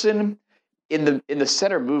person in the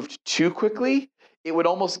center moved too quickly, it would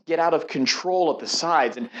almost get out of control at the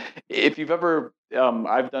sides. And if you've ever,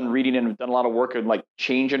 I've done reading and done a lot of work on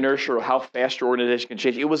change inertia or how fast your organization can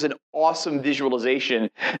change. It was an awesome visualization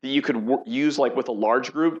that you could use with a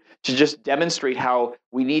large group to just demonstrate how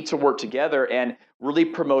we need to work together and really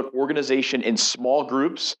promote organization in small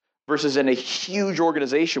groups versus in a huge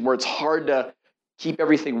organization where it's hard to keep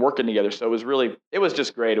everything working together. So it was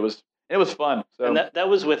just great. It was fun. So. And that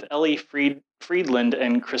was with Ellie Friedland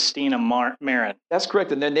and Christina Marin. That's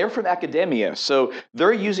correct. And then they're from academia. So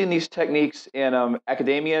they're using these techniques in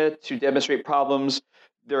academia to demonstrate problems.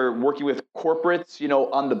 They're working with corporates,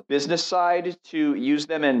 on the business side to use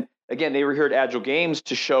them. And again, they were here at Agile Games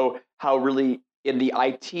to show how really in the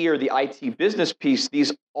IT or the IT business piece,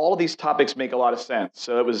 all of these topics make a lot of sense.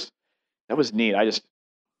 So that was neat.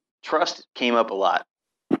 trust came up a lot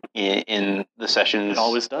in the sessions. It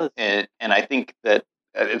always does. And I think that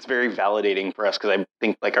it's very validating for us because I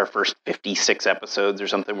think like our first 56 episodes or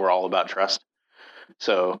something were all about trust.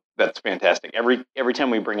 So that's fantastic. Every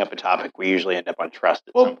time we bring up a topic, we usually end up on trust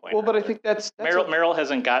at some point. Well, but I think that's Meryl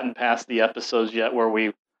hasn't gotten past the episodes yet where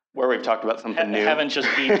we've talked about something new. Haven't just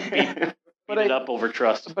beat it up over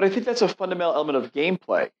trust. But I think that's a fundamental element of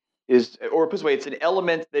gameplay. Or put this way, it's an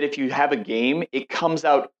element that if you have a game, it comes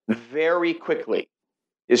out very quickly.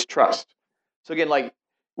 Is trust. So again, like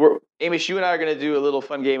Amos, you and I are going to do a little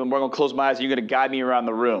fun game, and we're going to close my eyes, and you're going to guide me around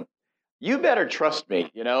the room. You better trust me,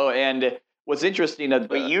 And what's interesting,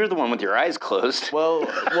 but you're the one with your eyes closed. Well,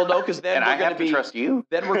 no, because then and we're I have to trust you.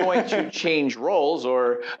 Then we're going to change roles,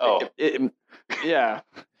 or yeah.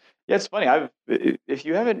 It's funny. If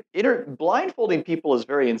you haven't, blindfolding people is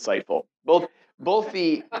very insightful. Both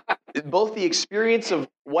the experience of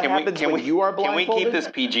what happens when you are blindfolded. Can we keep this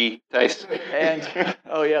PG, Tice? And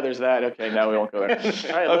there's that. Okay, no, we won't go there. All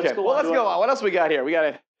right, let's go on. What else we got here? We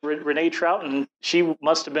got Renee Troughton. She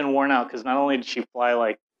must have been worn out because not only did she fly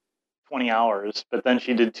like 20 hours, but then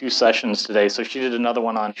she did 2 sessions today. So she did another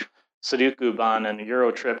one on Sudoku-ban and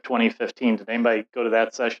Eurotrip 2015. Did anybody go to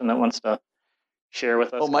that session that wants to share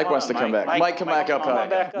with us? Oh, Mike wants to come back. Mike, come back up.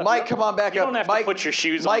 Mike, come on back up. You don't have to put your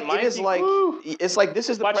shoes on, Mike. It's like this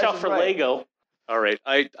is the Watch out for Lego. All right.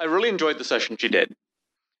 I really enjoyed the session she did.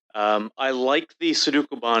 I like the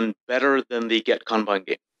Sudoku-ban better than the Get Kanban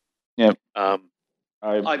game. Yeah. I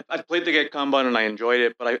played the Get Kanban and I enjoyed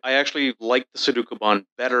it, but I actually liked the Sudoku-ban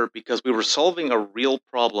better because we were solving a real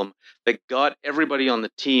problem that got everybody on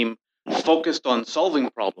the team focused on solving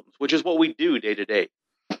problems, which is what we do day to day.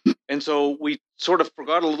 And so we sort of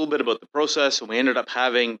forgot a little bit about the process, and we ended up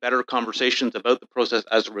having better conversations about the process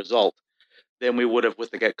as a result than we would have with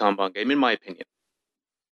the Get Kanban game, in my opinion.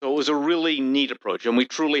 So it was a really neat approach, and we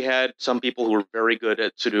truly had some people who were very good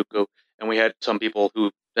at Sudoku, and we had some people who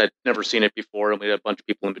had never seen it before, and we had a bunch of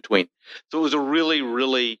people in between. So it was a really,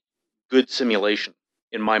 really good simulation,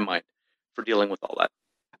 in my mind, for dealing with all that.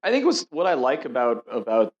 I think what I like about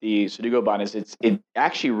the Sudoku-ban is it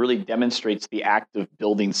actually really demonstrates the act of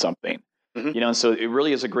building something. Mm-hmm. And so it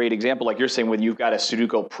really is a great example, like you're saying, when you've got a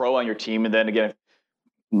Sudoku pro on your team, and then again,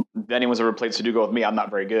 if anyone's ever played Sudoku with me, I'm not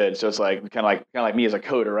very good, so it's like kind of like me as a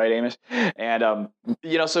coder, right, Amos? And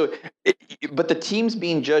but the team's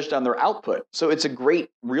being judged on their output, so it's a great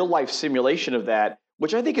real life simulation of that,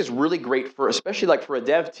 which I think is really great especially like for a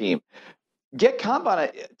dev team. Get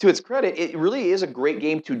Kanban, to its credit, it really is a great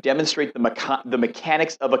game to demonstrate the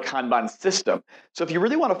mechanics of a Kanban system. So if you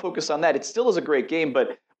really want to focus on that, it still is a great game.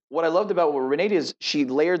 But what I loved about what Renee did is she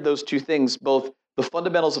layered those two things, both the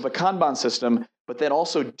fundamentals of a Kanban system, but then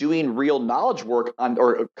also doing real knowledge work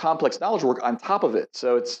or complex knowledge work on top of it.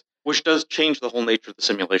 So which does change the whole nature of the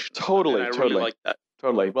simulation. Totally. Really like that.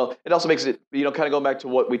 Totally. Well, it also makes it, kind of going back to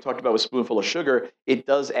what we talked about with Spoonful of Sugar, it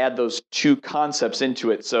does add those two concepts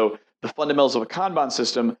into it. So the fundamentals of a Kanban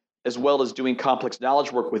system, as well as doing complex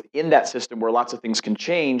knowledge work within that system where lots of things can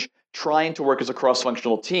change, trying to work as a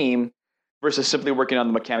cross-functional team versus simply working on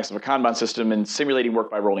the mechanics of a Kanban system and simulating work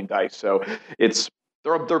by rolling dice. So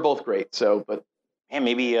they're both great. So, but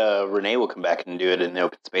maybe Renee will come back and do it in the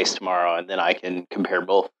open space tomorrow, and then I can compare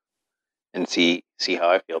both and see how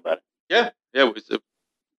I feel about it. Yeah,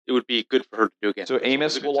 it would be good for her to do again. So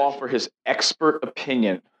Amos will offer his expert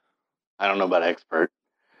opinion. I don't know about expert.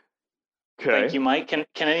 Okay. Thank you, Mike. Can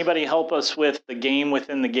anybody help us with the game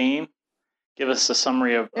within the game? Give us a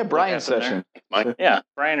summary of Brian's session. Mike? Yeah,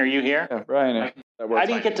 Brian, are you here? Yeah, Brian. I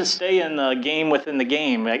didn't get to stay in the game within the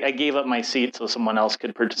game. I gave up my seat so someone else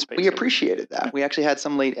could participate. We appreciated that. We actually had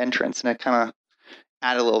some late entrants, and it kind of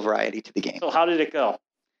added a little variety to the game. So how did it go?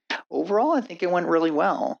 Overall, I think it went really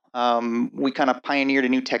well. We kind of pioneered a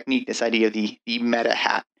new technique, this idea of the meta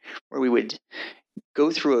hat, where we would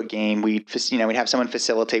go through a game. We'd have someone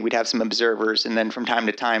facilitate. We'd have some observers, and then from time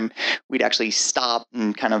to time, we'd actually stop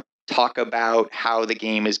and kind of talk about how the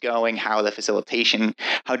game is going, how the facilitation,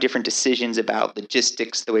 how different decisions about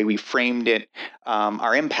logistics, the way we framed it,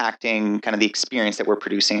 are impacting kind of the experience that we're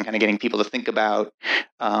producing, and kind of getting people to think about,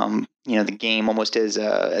 the game almost as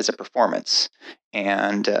a performance,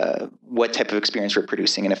 and what type of experience we're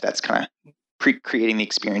producing, and if that's kind of creating the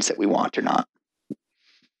experience that we want or not.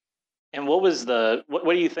 And what was what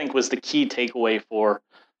do you think was the key takeaway for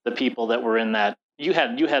the people that were in that? You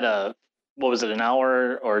had a, what was it, an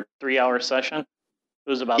hour or 3 hour session? It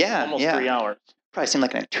was about almost 3 hours. Probably seemed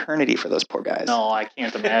like an eternity for those poor guys. No, I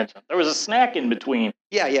can't imagine. There was a snack in between.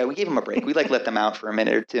 Yeah, we gave them a break. We let them out for a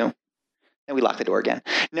minute or two, and we locked the door again.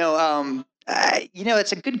 No,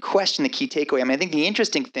 It's a good question, the key takeaway. I mean, I think the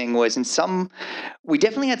interesting thing was we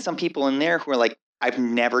definitely had some people in there who were like, I've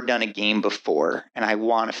never done a game before, and I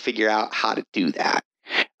want to figure out how to do that.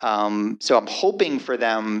 So I'm hoping for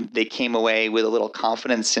them, they came away with a little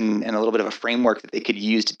confidence and a little bit of a framework that they could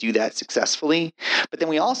use to do that successfully. But then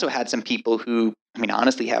we also had some people who,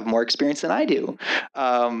 honestly have more experience than I do.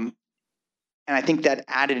 And I think that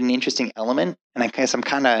added an interesting element. And I guess I'm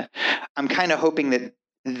kind of hoping that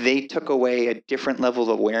they took away a different level of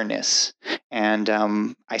awareness. And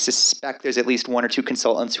I suspect there's at least one or two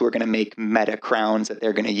consultants who are going to make meta crowns that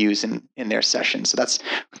they're going to use in their session. So that's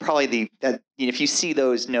probably if you see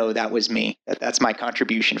those, know that was me. That's my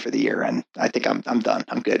contribution for the year. And I think I'm done.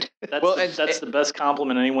 I'm good. That's the best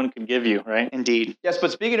compliment anyone could give you, right? Indeed. Yes,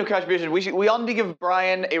 but speaking of contribution, we all need to give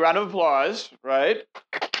Brian a round of applause, right?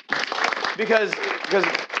 Because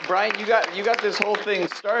Brian, you got this whole thing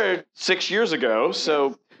started 6 years ago,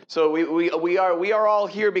 so we are all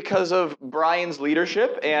here because of Brian's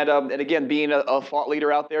leadership and again being a thought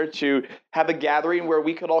leader out there to have a gathering where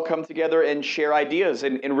we could all come together and share ideas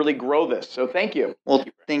and really grow this. So thank you. Well,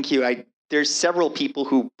 thank you. There's several people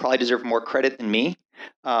who probably deserve more credit than me,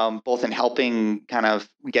 both in helping kind of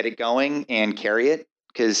get it going and carry it.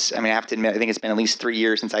 Because I have to admit, I think it's been at least 3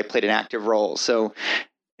 years since I played an active role. So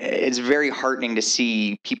it's very heartening to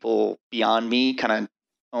see people beyond me kind of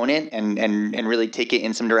own it and really take it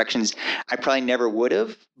in some directions I probably never would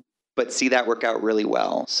have, but see that work out really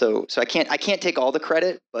well. So I can't take all the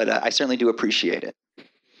credit, but I certainly do appreciate it.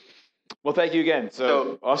 Well, thank you again.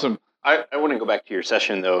 So awesome. I want to go back to your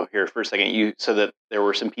session though here for a second. You said that there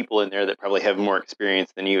were some people in there that probably have more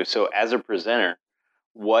experience than you. So as a presenter,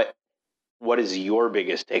 what is your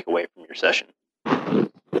biggest takeaway from your session?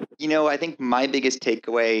 I think my biggest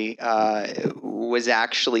takeaway was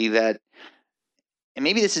actually that, and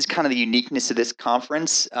maybe this is kind of the uniqueness of this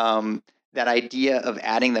conference, that idea of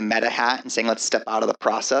adding the meta hat and saying, let's step out of the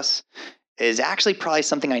process is actually probably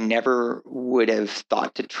something I never would have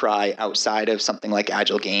thought to try outside of something like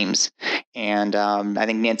Agile Games. And I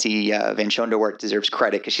think Nancy Van Schonderwart deserves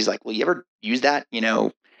credit because she's like, well, you ever use that,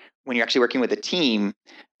 when you're actually working with a team?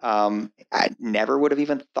 I never would have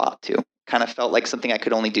even thought to. Kind of felt like something I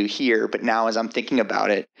could only do here, but now as I'm thinking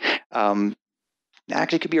about it, that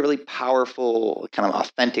actually could be a really powerful, kind of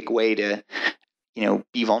authentic way to,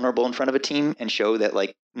 be vulnerable in front of a team and show that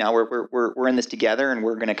like now we're in this together and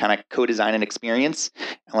we're going to kind of co-design an experience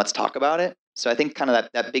and let's talk about it. So I think kind of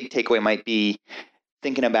that big takeaway might be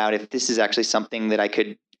thinking about if this is actually something that I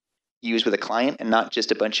could use with a client and not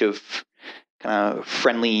just a bunch of kind of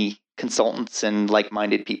friendly consultants and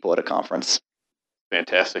like-minded people at a conference.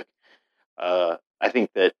 Fantastic. I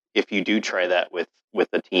think that if you do try that with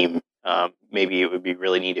a team, maybe it would be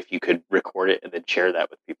really neat if you could record it and then share that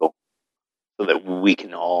with people so that we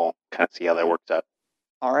can all kind of see how that works out.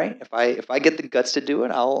 All right. If I get the guts to do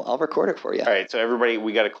it, I'll record it for you. All right. So everybody,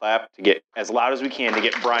 we got to clap to get as loud as we can to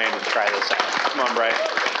get Brian to try this out. Come on, Brian.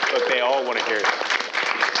 Look, they all want to hear it.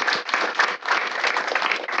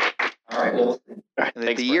 All right. Well,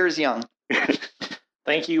 the year is young.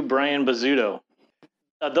 Thank you, Brian Bizzuto.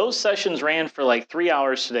 Those sessions ran for like 3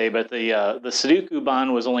 hours today, but the Sudoku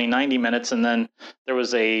Ban was only 90 minutes, and then there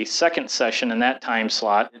was a second session in that time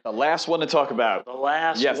slot. The last one to talk about. The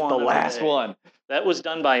last one. Yes, the last one. That was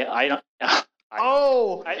done by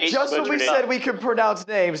just when we said we could pronounce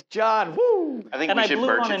names, John. Woo! I think we should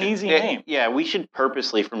blew on an easy name. Yeah, we should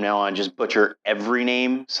purposely from now on just butcher every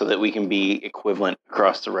name so that we can be equivalent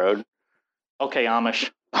across the road. Okay,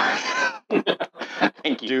 Amish.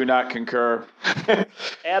 Thank you. Do not concur.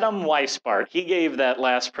 Adam Weisbart, he gave that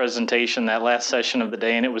last presentation, that last session of the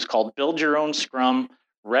day, and it was called Build Your Own Scrum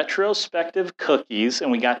Retrospective Cookies,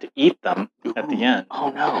 and we got to eat them at the end. Oh,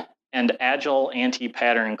 no. And Agile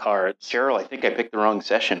anti-pattern cards. Cheryl, I think I picked the wrong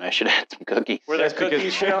session. I should have had some cookies. Were there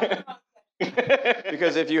cookies, Cheryl?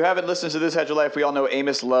 Because if you haven't listened to This Agile Life, we all know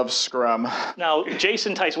Amos loves Scrum. Now,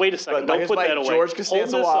 Jason Tice, wait a second. Don't put that away. George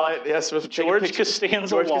Costanza wallet. Yes, George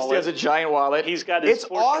Costanza wallet. George Costanza giant wallet. He's got his It's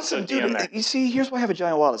awesome, dude. in there. You see, here's why I have a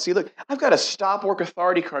giant wallet. See, look, I've got a Stop Work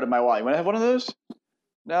Authority card in my wallet. You want to have one of those?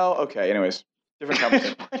 No? Okay, anyways. Different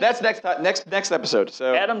conversation. That's next episode.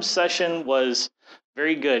 So Adam's session was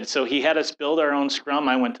very good. So he had us build our own Scrum.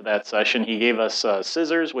 I went to that session. He gave us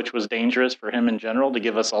scissors, which was dangerous for him in general to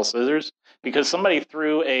give us all scissors because somebody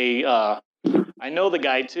threw I know the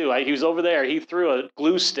guy too. He was over there. He threw a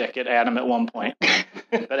glue stick at Adam at one point,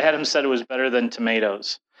 but Adam said it was better than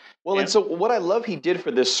tomatoes. Well, and so what I love he did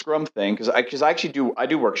for this Scrum thing, because I actually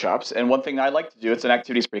do workshops, and one thing I like to do, it's an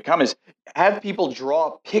activity that's pretty common, is have people draw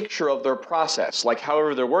a picture of their process, like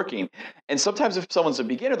however they're working. And sometimes if someone's a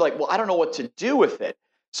beginner, they're like, well, I don't know what to do with it.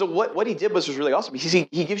 So what he did was really awesome.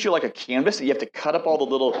 He gives you like a canvas that you have to cut up all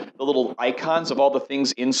the little icons of all the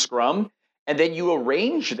things in Scrum, and then you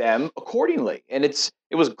arrange them accordingly. And it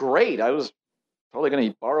was great. I was probably going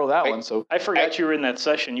to borrow that one. So I forgot you were in that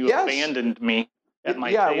session. You abandoned me at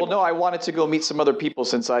my table. table. Well, no, I wanted to go meet some other people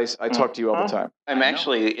since I talk to you all the time. I'm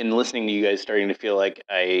actually, in listening to you guys, starting to feel like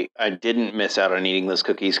I didn't miss out on eating those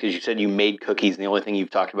cookies because you said you made cookies and the only thing you've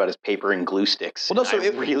talked about is paper and glue sticks. Well, no, so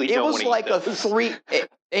it was like a 3.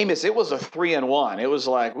 Amos, it was a 3-in-1. It was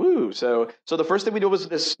like, woo. So the first thing we did was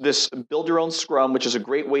this build your own Scrum, which is a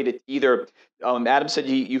great way to either, Adam said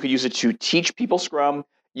you could use it to teach people Scrum.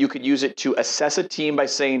 You could use it to assess a team by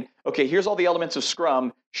saying, okay, here's all the elements of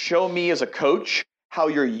Scrum. Show me as a coach how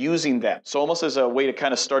you're using them. So almost as a way to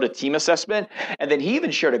kind of start a team assessment. And then he even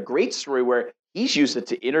shared a great story where he's used it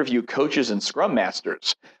to interview coaches and Scrum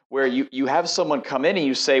Masters, where you have someone come in and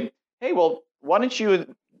you say, hey, well, why don't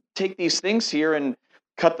you take these things here and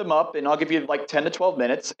cut them up, and I'll give you like 10 to 12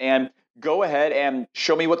 minutes and go ahead and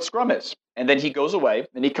show me what Scrum is. And then he goes away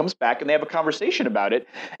and he comes back and they have a conversation about it.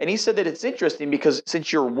 And he said that it's interesting because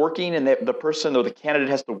since you're working and the person or the candidate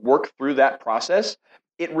has to work through that process,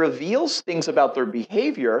 it reveals things about their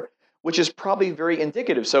behavior, which is probably very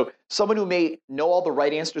indicative. So someone who may know all the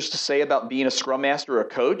right answers to say about being a Scrum Master or a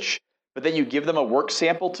coach, but then you give them a work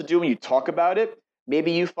sample to do and you talk about it,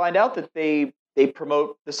 maybe you find out that they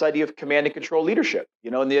promote this idea of command and control leadership,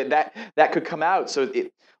 and that could come out. So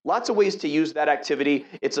lots of ways to use that activity.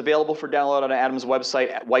 It's available for download on Adam's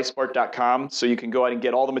website at weisbart.com. So you can go out and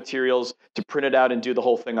get all the materials to print it out and do the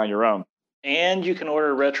whole thing on your own. And you can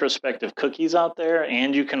order retrospective cookies out there,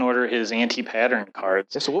 and you can order his anti-pattern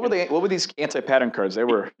cards. Yeah, so what were these anti-pattern cards? They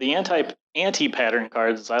were the anti-pattern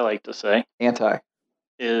cards, as I like to say. Anti.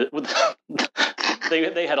 They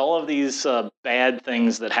had all of these bad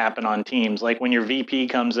things that happen on teams, like when your VP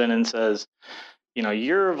comes in and says,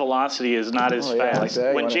 your velocity is not as fast.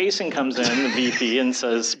 Like when Jason comes in, the VP, and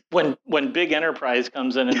says, when Big Enterprise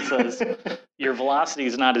comes in and says, your velocity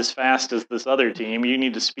is not as fast as this other team, you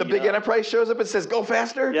need to speed up. The Big Enterprise shows up and says, go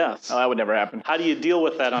faster? Yes. Oh, that would never happen. How do you deal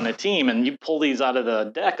with that on a team? And you pull these out of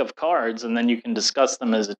the deck of cards, and then you can discuss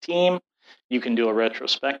them as a team. You can do a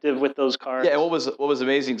retrospective with those cards. Yeah, what was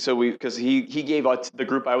amazing, because he gave us, the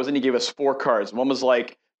group I was in, he gave us 4 cards. One was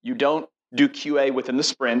like, you don't do QA within the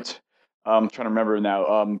sprint. I'm trying to remember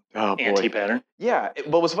now. Anti-pattern. Yeah.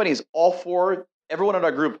 What was funny is everyone in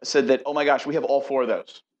our group said that, oh my gosh, we have all 4 of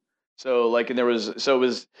those. So it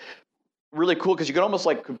was really cool because you could almost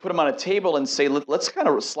put them on a table and say, let's kind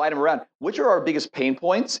of slide them around. Which are our biggest pain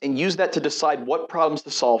points, and use that to decide what problems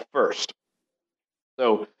to solve first.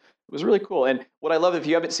 So it was really cool. And what I love, if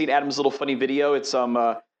you haven't seen Adam's little funny video, it's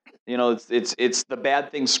it's the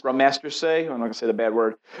bad things Scrum Masters say. I'm not gonna say the bad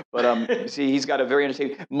word, but see, he's got a very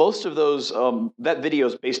entertaining. Most of those that video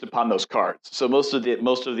is based upon those cards. So most of the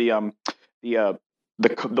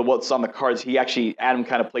what's on the cards, Adam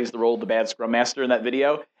kind of plays the role of the bad Scrum Master in that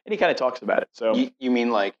video, and he kind of talks about it. So you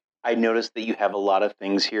mean like, I noticed that you have a lot of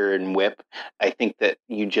things here in WIP. I think that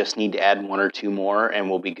you just need to add 1 or 2 more, and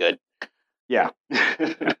we'll be good. Yeah.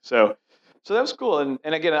 So that was cool. And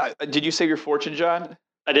again, did you save your fortune, John?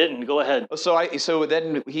 I didn't. Go ahead. So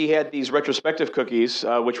then he had these retrospective cookies,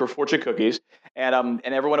 which were fortune cookies, and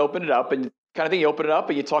everyone opened it up, and kind of thing. You open it up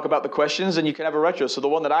and you talk about the questions, and you can have a retro. So the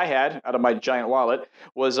one that I had out of my giant wallet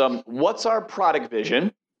was, what's our product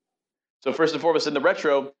vision? So first and foremost, in the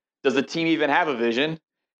retro, does the team even have a vision?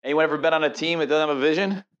 Anyone ever been on a team that doesn't have a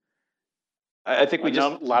vision? I think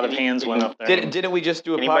a lot of hands went up there. Didn't we just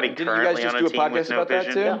do Didn't you guys just do a podcast about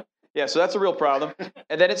that too? Yeah. Yeah, so that's a real problem.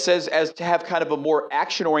 And then it says, as to have kind of a more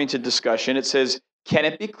action-oriented discussion, it says, can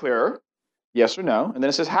it be clearer? Yes or no? And then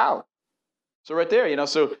it says, how? So right there,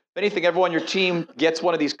 so if anything, everyone on your team gets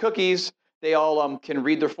one of these cookies, they all can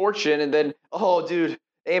read their fortune, and then, oh, dude,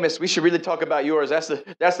 Amos, we should really talk about yours. That's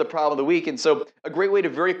the problem of the week. And so a great way to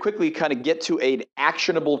very quickly kind of get to an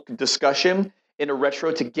actionable discussion in a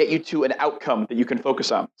retro to get you to an outcome that you can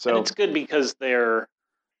focus on. So and it's good because they were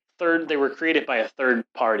created by a third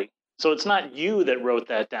party. So it's not you that wrote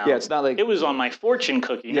that down. Yeah, it's not like it was on my fortune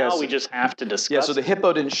cookie. Yeah, now we just have to discuss. Yeah, so the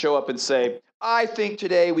hippo didn't show up and say, I think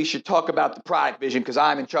today we should talk about the product vision because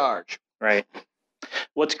I'm in charge. Right.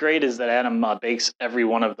 What's great is that Adam bakes every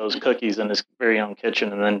one of those cookies in his very own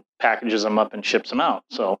kitchen and then packages them up and ships them out.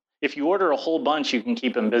 So if you order a whole bunch, you can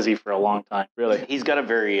keep him busy for a long time. Really, he's got a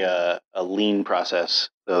very a lean process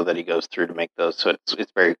though that he goes through to make those, so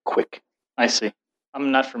it's very quick. I see.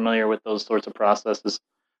 I'm not familiar with those sorts of processes.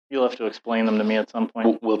 You'll have to explain them to me at some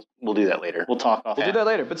point. We'll do that later. We'll talk off. We'll do that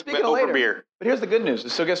later. But speaking of later, beer. But here's the good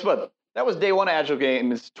news. So guess what? That was day 1 of Agile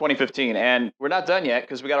Games 2015, and we're not done yet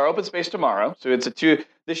because we got our open space tomorrow. So it's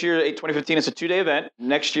This year, 2015, it's a 2-day event.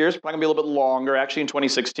 Next year is probably going to be a little bit longer, actually, in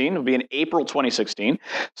 2016. It'll be in April 2016.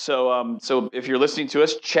 So if you're listening to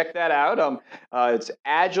us, check that out. It's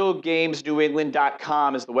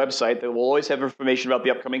agilegamesnewengland.com is the website that will always have information about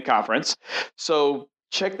the upcoming conference. So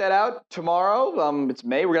check that out tomorrow. It's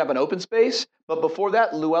May. We're going to have an open space. But before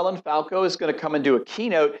that, Llewellyn Falco is going to come and do a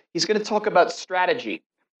keynote. He's going to talk about strategy.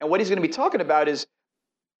 And what he's going to be talking about is,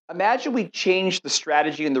 imagine we change the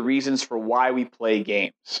strategy and the reasons for why we play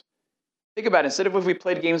games. Think about it. Instead of if we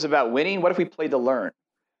played games about winning, what if we played to learn?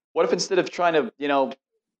 What if instead of trying to,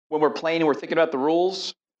 when we're playing and we're thinking about the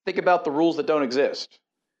rules, think about the rules that don't exist?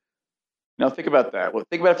 Think about that. Well,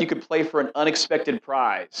 think about if you could play for an unexpected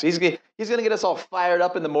prize. He's going to get us all fired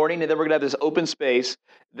up in the morning, and then we're going to have this open space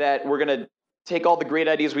that we're going to take all the great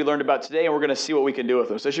ideas we learned about today, and we're going to see what we can do with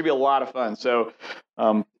them. So it should be a lot of fun. So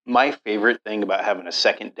my favorite thing about having a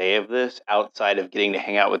second day of this, outside of getting to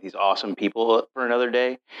hang out with these awesome people for another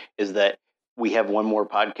day, is that we have one more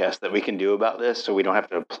podcast that we can do about this, so we don't have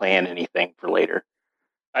to plan anything for later.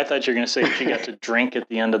 I thought you were going to say she got to drink at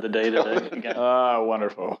the end of the day today. Oh,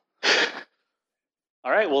 wonderful.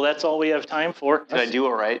 All right, well, that's all we have time for. Did I do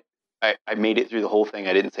all right? I made it through the whole thing.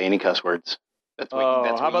 I didn't say any cuss words. That's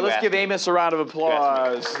what how about let's give Amos a round of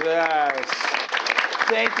applause. Yes.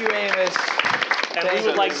 Thank you, Amos. And we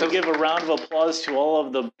would like to give a round of applause to all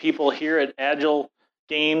of the people here at Agile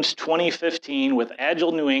Games 2015 with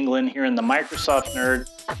Agile New England here in the Microsoft Nerd.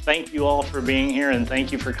 Thank you all for being here, and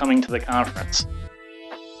thank you for coming to the conference.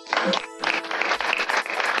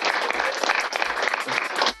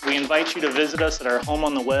 We invite you to visit us at our home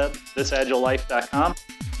on the web, thisagilelife.com.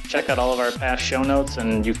 Check out all of our past show notes,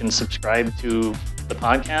 and you can subscribe to the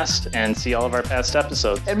podcast and see all of our past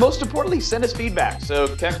episodes. And most importantly, send us feedback. So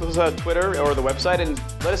connect with us on Twitter or the website and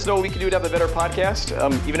let us know what we can do to have a better podcast,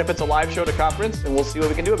 even if it's a live show at a conference, and we'll see what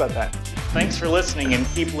we can do about that. Thanks for listening, and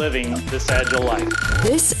keep living this Agile life.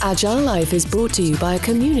 This Agile Life is brought to you by a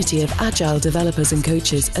community of Agile developers and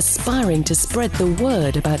coaches aspiring to spread the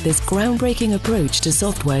word about this groundbreaking approach to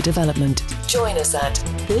software development. Join us at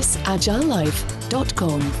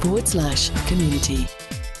thisagilelife.com/community.